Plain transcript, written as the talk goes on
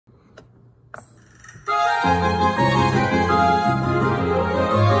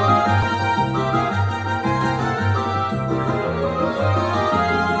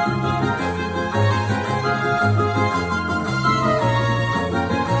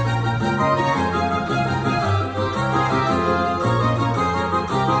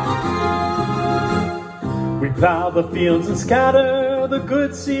plow the fields and scatter the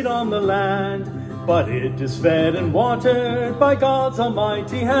good seed on the land, but it is fed and watered by God's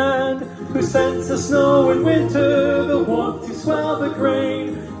almighty hand, who sends the snow in winter, the warmth to swell the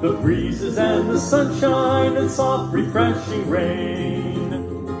grain, the breezes and the sunshine and soft refreshing rain.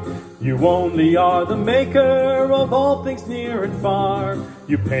 You only are the maker of all things near and far.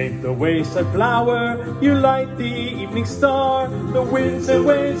 You paint the wayside flower, you light the evening star. The winds and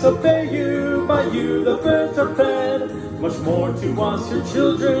waves obey you, by you the birds are fed. Much more to us, your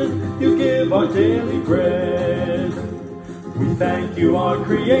children, you give our daily bread. We thank you, our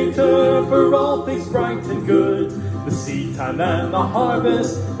Creator, for all things bright and good. The seed time and the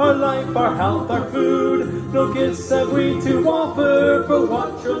harvest, our life, our health, our food. No gifts have we to offer for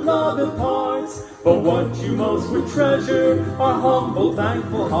what your love imparts, but what you most would treasure, our humble,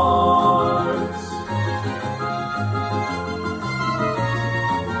 thankful hearts.